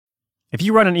If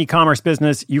you run an e-commerce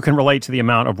business, you can relate to the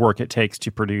amount of work it takes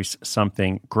to produce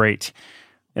something great.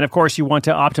 And of course, you want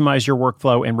to optimize your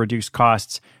workflow and reduce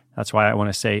costs. That's why I want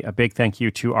to say a big thank you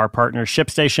to our partner,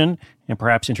 ShipStation, and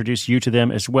perhaps introduce you to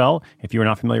them as well. If you are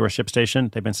not familiar with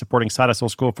ShipStation, they've been supporting Side Hustle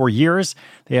School for years.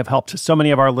 They have helped so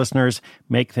many of our listeners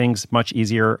make things much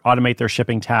easier, automate their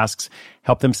shipping tasks,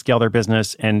 help them scale their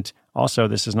business, and also,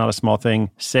 this is not a small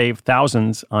thing, save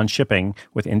thousands on shipping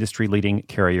with industry-leading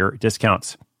carrier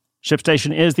discounts.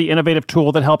 ShipStation is the innovative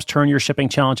tool that helps turn your shipping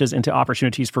challenges into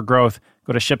opportunities for growth.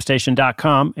 Go to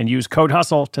ShipStation.com and use code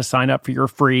HUSTLE to sign up for your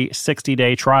free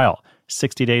 60-day trial.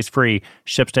 60 days free.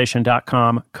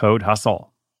 ShipStation.com, code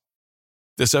HUSTLE.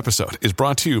 This episode is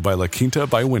brought to you by La Quinta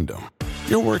by Wyndham.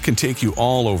 Your work can take you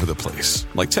all over the place,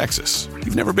 like Texas.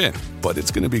 You've never been, but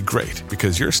it's going to be great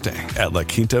because you're staying at La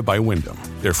Quinta by Wyndham.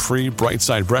 Their free Bright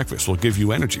Side breakfast will give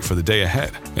you energy for the day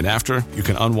ahead. And after, you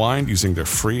can unwind using their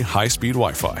free high-speed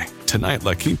Wi-Fi. Tonight,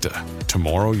 La Quinta.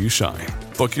 Tomorrow, you shine.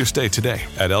 Book your stay today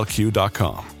at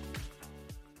LQ.com.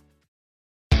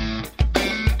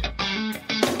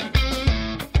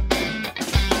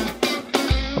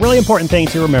 A really important thing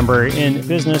to remember in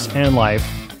business and life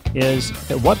is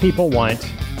that what people want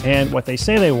and what they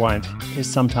say they want is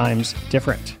sometimes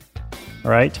different.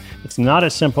 All right? It's not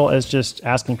as simple as just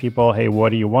asking people, hey, what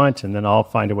do you want? And then I'll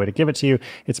find a way to give it to you.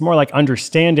 It's more like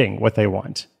understanding what they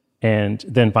want and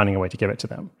then finding a way to give it to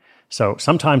them. So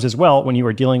sometimes as well, when you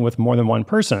are dealing with more than one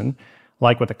person,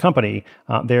 like with a company,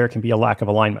 there can be a lack of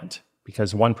alignment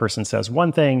because one person says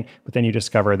one thing, but then you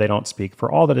discover they don't speak for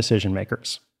all the decision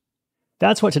makers.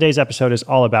 That's what today's episode is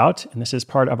all about, and this is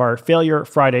part of our Failure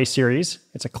Friday series.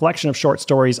 It's a collection of short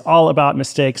stories all about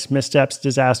mistakes, missteps,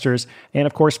 disasters, and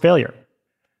of course, failure.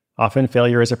 Often,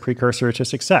 failure is a precursor to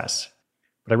success.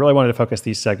 But I really wanted to focus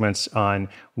these segments on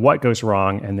what goes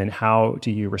wrong and then how do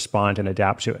you respond and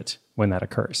adapt to it when that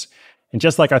occurs. And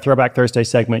just like our Throwback Thursday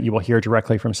segment, you will hear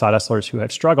directly from side hustlers who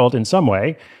have struggled in some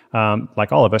way,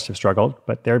 like all of us have struggled,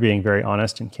 but they're being very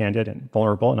honest and candid and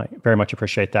vulnerable, and I very much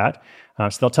appreciate that.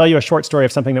 So they'll tell you a short story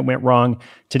of something that went wrong.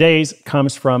 Today's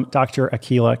comes from Dr.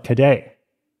 Akilah Cadet.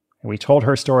 And we told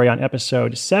her story on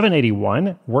episode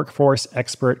 781, Workforce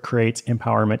Expert Creates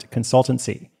Empowerment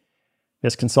Consultancy.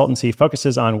 This consultancy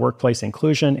focuses on workplace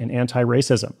inclusion and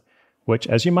anti-racism, which,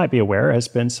 as you might be aware, has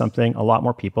been something a lot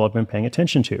more people have been paying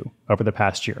attention to over the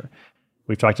past year.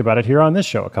 We've talked about it here on this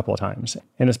show a couple of times.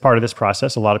 And as part of this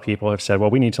process, a lot of people have said,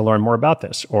 well, we need to learn more about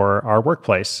this, or our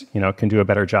workplace, can do a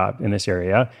better job in this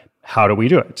area. How do we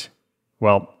do it?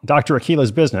 Well, Dr.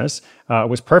 Akilah's business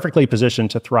was perfectly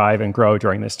positioned to thrive and grow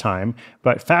during this time,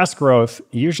 but fast growth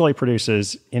usually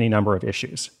produces any number of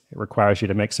issues. It requires you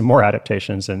to make some more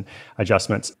adaptations and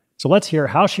adjustments. So let's hear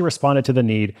how she responded to the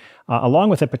need, along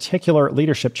with a particular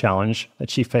leadership challenge that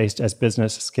she faced as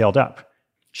business scaled up.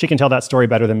 She can tell that story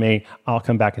better than me. I'll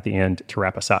come back at the end to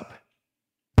wrap us up.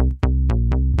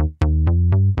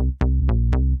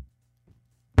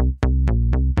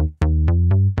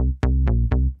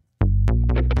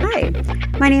 Hi,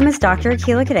 my name is Dr.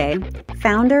 Akilah Cadet,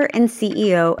 founder and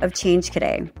CEO of Change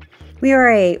Cadet. We are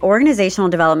an organizational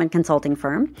development consulting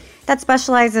firm that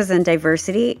specializes in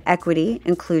diversity, equity,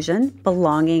 inclusion,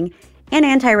 belonging, and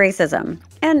anti-racism.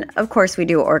 And of course, we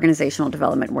do organizational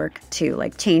development work too,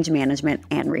 like change management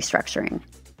and restructuring.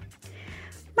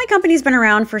 My company's been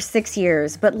around for 6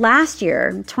 years, but last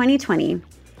year, 2020,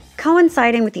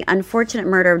 coinciding with the unfortunate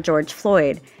murder of George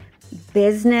Floyd,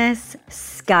 business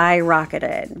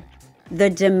skyrocketed. The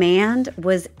demand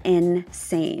was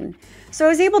insane. So I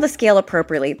was able to scale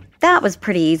appropriately. That was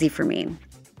pretty easy for me.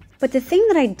 But the thing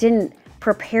that I didn't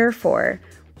prepare for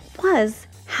was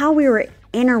how we were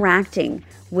interacting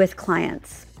with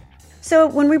clients. So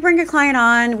when we bring a client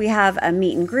on, we have a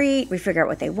meet and greet, we figure out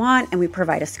what they want, and we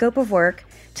provide a scope of work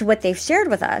to what they've shared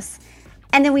with us.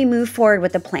 And then we move forward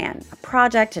with a plan, a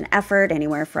project, an effort,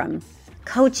 anywhere from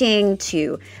coaching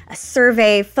to a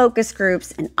survey, focus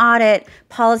groups, an audit,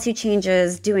 policy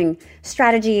changes, doing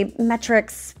strategy,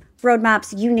 metrics,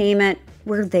 roadmaps, you name it,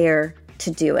 we're there to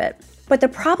do it. But the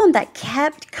problem that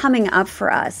kept coming up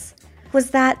for us was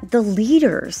that the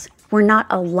leaders were not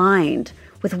aligned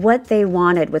with what they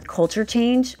wanted with culture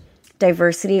change,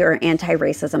 diversity, or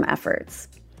anti-racism efforts.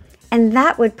 And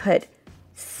that would put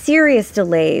serious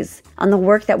delays on the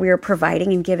work that we were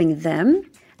providing and giving them,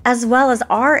 as well as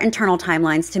our internal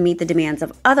timelines to meet the demands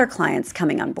of other clients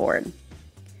coming on board.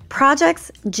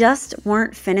 Projects just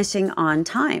weren't finishing on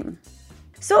time.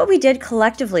 So what we did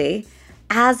collectively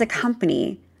as a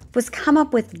company was come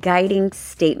up with guiding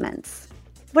statements.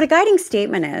 What a guiding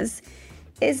statement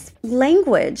is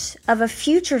language of a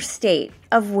future state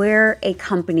of where a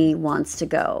company wants to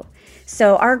go.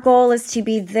 So our goal is to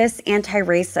be this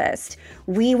anti-racist.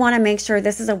 We want to make sure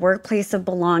this is a workplace of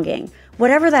belonging.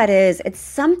 Whatever that is, it's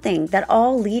something that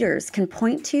all leaders can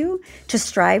point to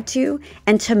strive to,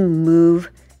 and to move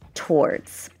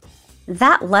towards.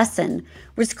 That lesson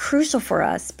was crucial for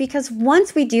us because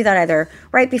once we do that, either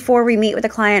right before we meet with a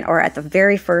client or at the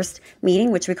very first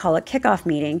meeting, which we call a kickoff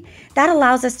meeting, that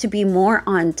allows us to be more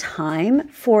on time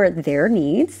for their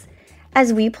needs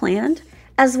as we planned,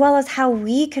 as well as how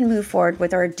we can move forward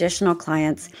with our additional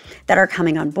clients that are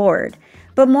coming on board.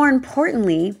 But more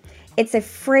importantly, it's a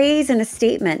phrase and a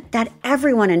statement that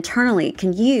everyone internally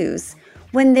can use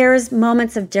when there's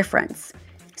moments of difference,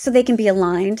 so they can be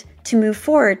aligned to move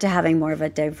forward to having more of a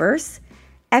diverse,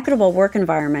 equitable work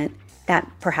environment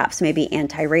that perhaps may be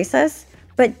anti-racist,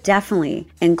 but definitely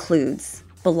includes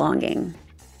belonging.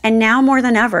 And now more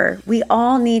than ever, we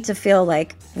all need to feel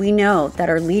like we know that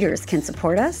our leaders can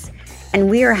support us, and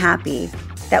we are happy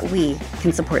that we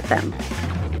can support them.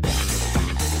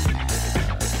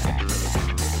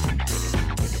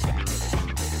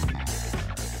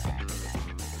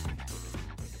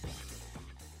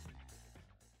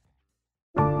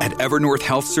 At Evernorth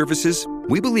Health Services,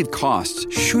 we believe costs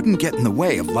shouldn't get in the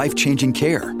way of life-changing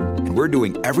care, and we're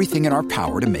doing everything in our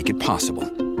power to make it possible.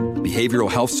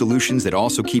 Behavioral health solutions that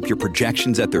also keep your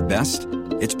projections at their best?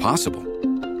 It's possible.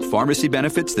 Pharmacy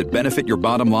benefits that benefit your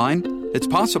bottom line? It's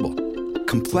possible.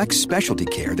 Complex specialty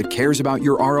care that cares about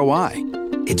your ROI?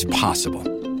 It's possible.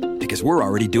 Because we're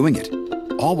already doing it.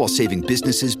 All while saving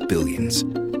businesses billions.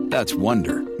 That's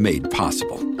Wonder made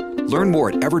possible. Learn more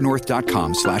at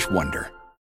evernorth.com/wonder.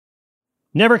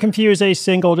 Never confuse a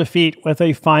single defeat with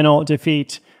a final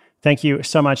defeat. Thank you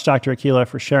so much, Dr. Akilah,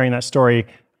 for sharing that story.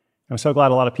 I'm so glad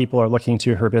a lot of people are looking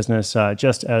to her business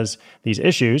just as these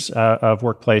issues of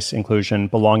workplace inclusion,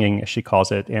 belonging, as she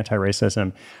calls it,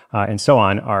 anti-racism, and so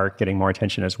on, are getting more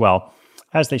attention as well,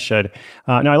 as they should.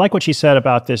 Now, I like what she said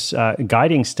about this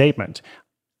guiding statement.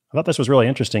 I thought this was really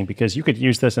interesting because you could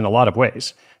use this in a lot of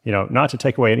ways, not to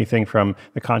take away anything from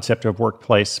the concept of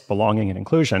workplace belonging and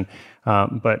inclusion,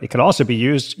 but it could also be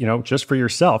used, just for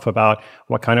yourself about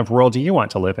what kind of world do you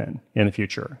want to live in the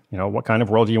future? What kind of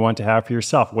world do you want to have for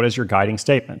yourself? What is your guiding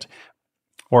statement?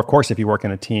 Or of course, if you work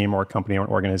in a team or a company or an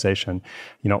organization,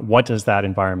 what does that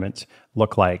environment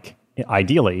look like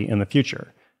ideally in the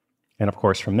future? And of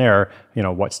course, from there,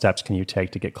 what steps can you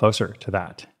take to get closer to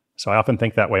that? So I often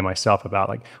think that way myself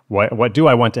about what do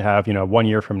I want to have, 1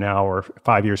 year from now or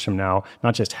 5 years from now,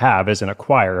 not just have as in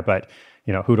acquire, but,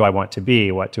 who do I want to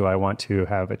be? What do I want to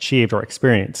have achieved or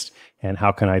experienced? And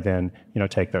how can I then,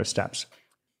 take those steps?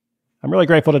 I'm really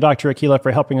grateful to Dr. Akilah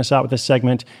for helping us out with this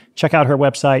segment. Check out her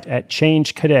website at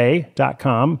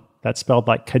changecadet.com. That's spelled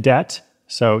like cadet.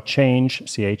 So change,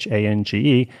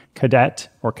 C-H-A-N-G-E, cadet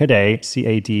or cadet,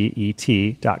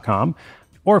 C-A-D-E-T.com.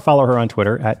 Or follow her on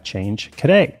Twitter at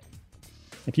changecadet.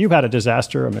 If you've had a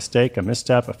disaster, a mistake, a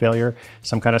misstep, a failure,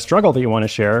 some kind of struggle that you want to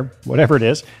share, whatever it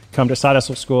is, come to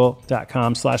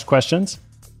sidehustleschool.com/questions.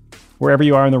 Wherever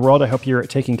you are in the world, I hope you're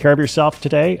taking care of yourself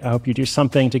today. I hope you do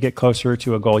something to get closer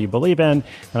to a goal you believe in.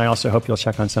 And I also hope you'll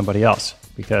check on somebody else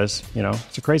because,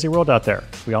 it's a crazy world out there.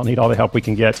 We all need all the help we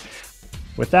can get.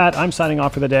 With that, I'm signing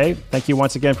off for the day. Thank you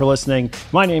once again for listening.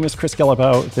 My name is Chris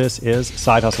Guillebeau. This is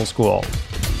Side Hustle School.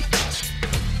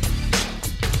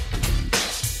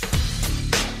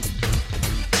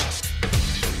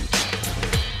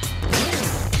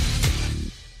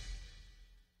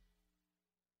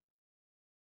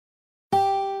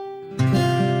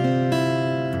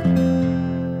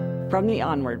 From the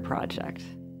Onward Project.